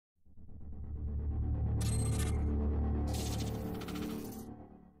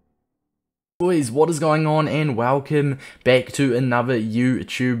boys, what is going on, and welcome back to another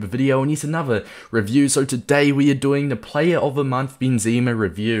YouTube video, and yes, another review. So today we are doing the Player of the Month Benzema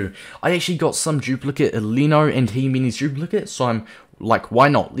review. I actually got some duplicate Leno and He-Mini's duplicate, so I'm like, why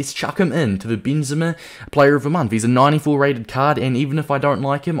not? Let's chuck him in to the Benzema Player of the Month. He's a 94 rated card, and even if I don't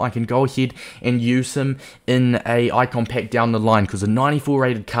like him, I can go ahead and use him in a icon pack down the line, because a 94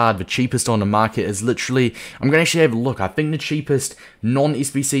 rated card, the cheapest on the market, is literally, I'm going to actually have a look. I think the cheapest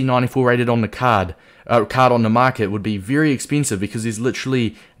non-SBC 94 rated on the card on the market would be very expensive, because there's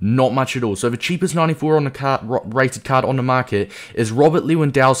literally not much at all. So the cheapest 94 on the rated card on the market is Robert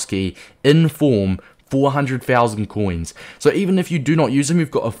Lewandowski in form, 400,000 coins. So even if you do not use him, you've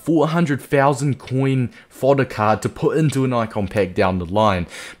got a 400,000 coin fodder card to put into an icon pack down the line.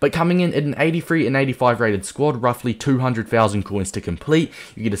 But coming in at an 83 and 85 rated squad, roughly 200,000 coins to complete.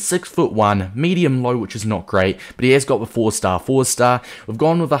 You get a 6'1", medium low, which is not great, but he has got the 4-star. We've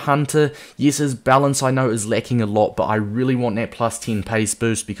gone with a hunter. Yes, his balance I know is lacking a lot, but I really want that plus 10 pace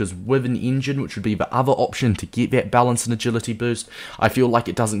boost, because with an engine, which would be the other option to get that balance and agility boost, I feel like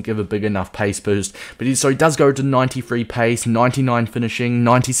it doesn't give a big enough pace boost. But so he does go to 93 pace, 99 finishing,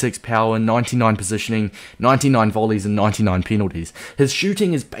 96 power, 99 positioning, 99 volleys, and 99 penalties. His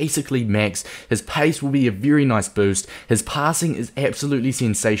shooting is basically max. His pace will be a very nice boost. His passing is absolutely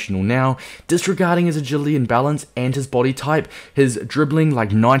sensational. Now, disregarding his agility and balance and his body type, his dribbling,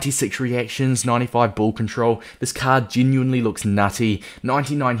 like 96 reactions, 95 ball control, this card genuinely looks nutty.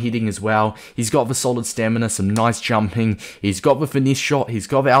 99 heading as well. He's got the solid stamina, some nice jumping. He's got the finesse shot. He's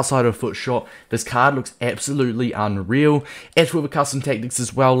got the outside of foot shot. This card looks absolutely unreal. As for the custom tactics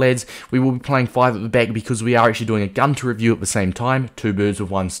as well, lads, we will be playing 5 at the back, because we are actually doing a gun to review at the same time. 2 birds with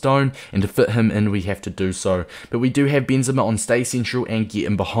 1 stone, and to fit him in we have to do so. But we do have Benzema on stay central and get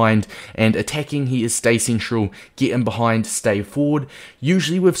in behind, and attacking he is stay central, get in behind, stay forward.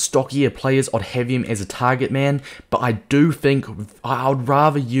 Usually with stockier players I'd have him as a target man, but I do think I would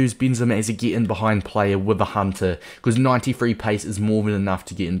rather use Benzema as a get in behind player with a hunter, because 93 pace is more than enough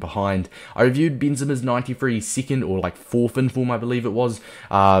to get in behind. I reviewed Benzema's 93 second or like 4th in form, I believe it was,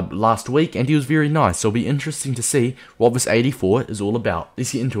 last week, and he was very nice. So it'll be interesting to see what this 84 is all about.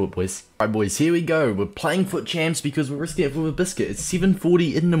 Let's get into it, boys. Alright, boys, here we go. We're playing Foot Champs because we're risking it for a biscuit. It's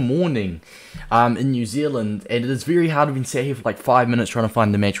 7:40 in the morning in New Zealand, and it is very hard. We've been sat here for like 5 minutes trying to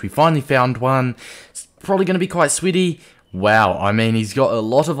find the match. We finally found one. It's probably going to be quite sweaty. Wow, I mean, he's got a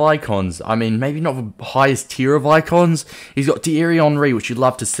lot of icons. I mean, maybe not the highest tier of icons. He's got Thierry Henry, which you'd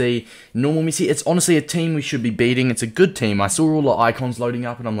love to see. Normal Messi, it's honestly a team we should be beating. It's a good team. I saw all the icons loading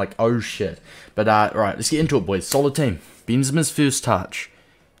up, and I'm like, oh shit. But, right, let's get into it, boys. Solid team. Benzema's first touch.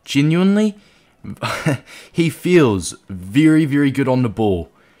 Genuinely, he feels very, very good on the ball.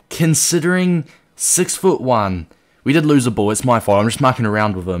 Considering 6'1", we did lose a ball. It's my fault. I'm just mucking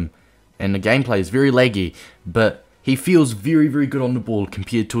around with him. And the gameplay is very laggy, but he feels very, very good on the ball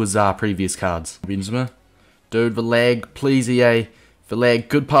compared to his previous cards. Benzema. Dude, the lag. Please, EA. The lag.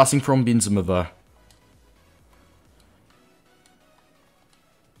 Good passing from Benzema, though.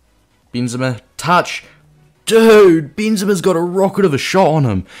 Benzema. Touch. Dude, Benzema's got a rocket of a shot on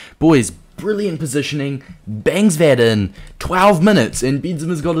him. Boys, brilliant positioning. Bangs that in. 12 minutes, and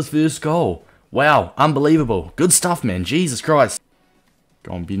Benzema's got his first goal. Wow, unbelievable. Good stuff, man. Jesus Christ.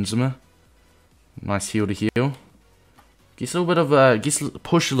 Go on, Benzema. Nice heel to heel. Gets a little bit of a,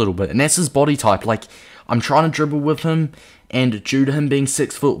 push a little bit, and that's his body type. Like, I'm trying to dribble with him, and due to him being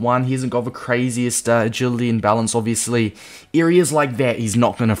 6'1", he hasn't got the craziest agility and balance, obviously. Areas like that, he's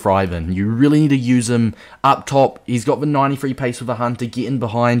not going to thrive in. You really need to use him up top. He's got the 93 pace with a hunter, get in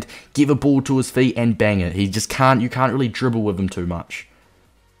behind, get the ball to his feet, and bang it. He just can't, you can't really dribble with him too much.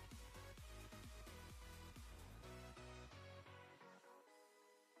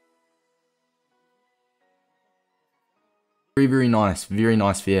 Very nice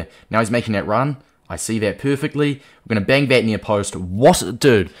there. Now he's making that run. I see that perfectly. We're going to bang that near post. What?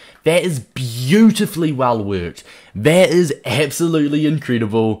 Dude, that is beautifully well worked. That is absolutely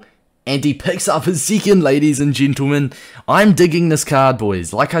incredible. And he picks up his second, ladies and gentlemen. I'm digging this card,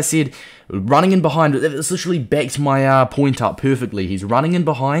 boys. Like I said, running in behind, this literally backs my point up perfectly. He's running in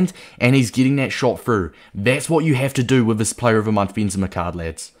behind, and he's getting that shot through. That's what you have to do with this Player of the Month Benzema card,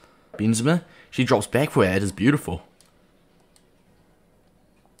 lads. Benzema, she drops back for it. It is beautiful.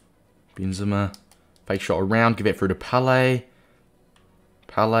 Benzema, fake shot around, give it through to Pele.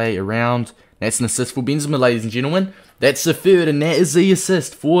 Pele around. That's an assist for Benzema, ladies and gentlemen. That's the third, and that is the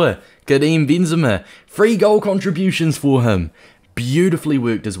assist for Karim Benzema. 3 goal contributions for him. Beautifully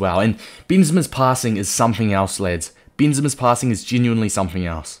worked as well. And Benzema's passing is something else, lads. Benzema's passing is genuinely something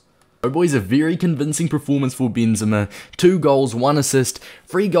else. Oh boys, a very convincing performance for Benzema. 2 goals, 1 assist,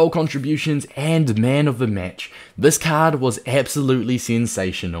 3 goal contributions, and man of the match. This card was absolutely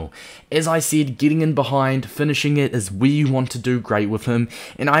sensational. As I said, getting in behind, finishing it is where you want to do great with him,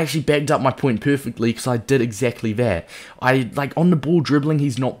 and I actually backed up my point perfectly because I did exactly that. On the ball dribbling,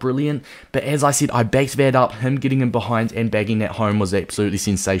 he's not brilliant, but as I said, I backed that up. Him getting in behind and bagging that home was absolutely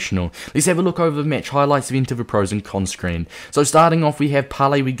sensational. Let's have a look over the match highlights event of the pros and cons screen. So starting off, we have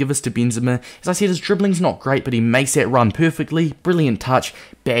Parlay, we give us to Benzema. As I said, his dribbling's not great, but he makes that run perfectly. Brilliant touch,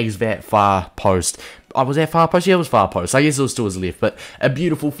 bags that far post. Was that far post? Yeah, it was far post. I guess it was to his left, but a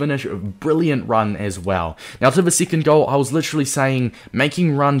beautiful finish, a brilliant run as well. Now to the second goal, I was literally saying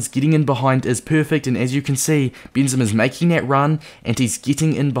making runs, getting in behind is perfect, and as you can see, Benzema's making that run and he's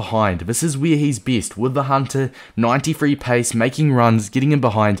getting in behind. This is where he's best, with the Hunter, 93 pace, making runs, getting in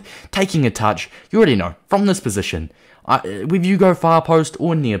behind, taking a touch. You already know, from this position. Whether you go far post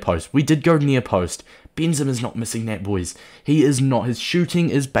or near post, we did go near post. Benzema's not missing that, boys. He is not. His shooting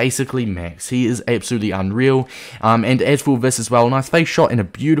is basically max. He is absolutely unreal. And as for this as well, nice face shot and a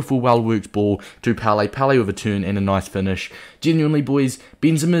beautiful, well-worked ball to Parlay. Parlay with a turn and a nice finish. Genuinely, boys,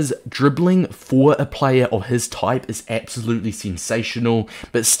 Benzema's dribbling for a player of his type is absolutely sensational.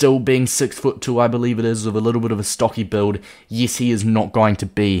 But still, being 6'2", I believe it is, with a little bit of a stocky build, yes, he is not going to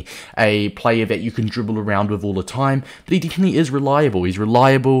be a player that you can dribble around with all the time. But he definitely is reliable. He's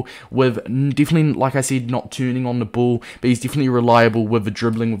reliable with, definitely, like I said, not turning on the ball, but he's definitely reliable with the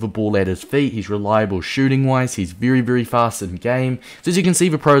dribbling with the ball at his feet. He's reliable shooting wise. He's very, very fast in game. So as you can see,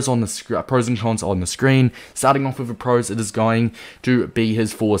 the pros and cons on the screen. Starting off with the pros, it is going to be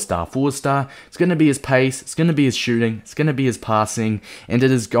his 4-star. 4-star, it's going to be his pace, it's going to be his shooting, it's going to be his passing, and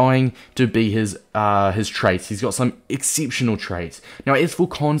it is going to be his traits. He's got some exceptional traits. Now as for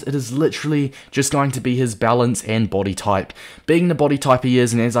cons, it is literally just going to be his balance and body type. Being the body type he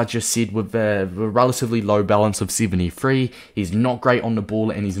is, and as I just said, with the relatively low balance of 73, he's not great on the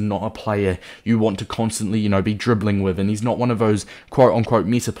ball, and he's not a player you want to constantly, be dribbling with, and he's not one of those quote-unquote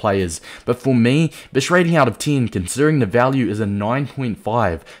meta players. But for me, this rating out of 10, considering the value is a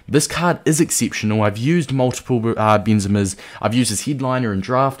 9.5, this card is exceptional. I've used multiple Benzemas. I've used his headliner and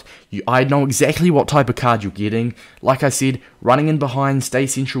draft. I know exactly what type of card you're getting. Like I said, running in behind, stay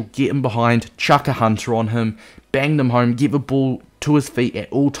central, get in behind, chuck a Hunter on him, bang them home, get the ball to his feet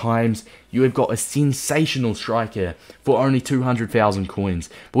at all times. You have got a sensational striker for only 200,000 coins.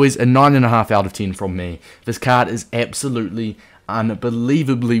 Boys, a 9.5 out of 10 from me. This card is absolutely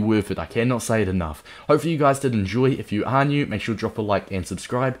unbelievably worth it. I cannot say it enough. Hopefully you guys did enjoy. If you are new, make sure to drop a like and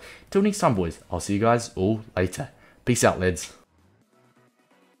subscribe. Till next time, boys, I'll see you guys all later. Peace out, lads.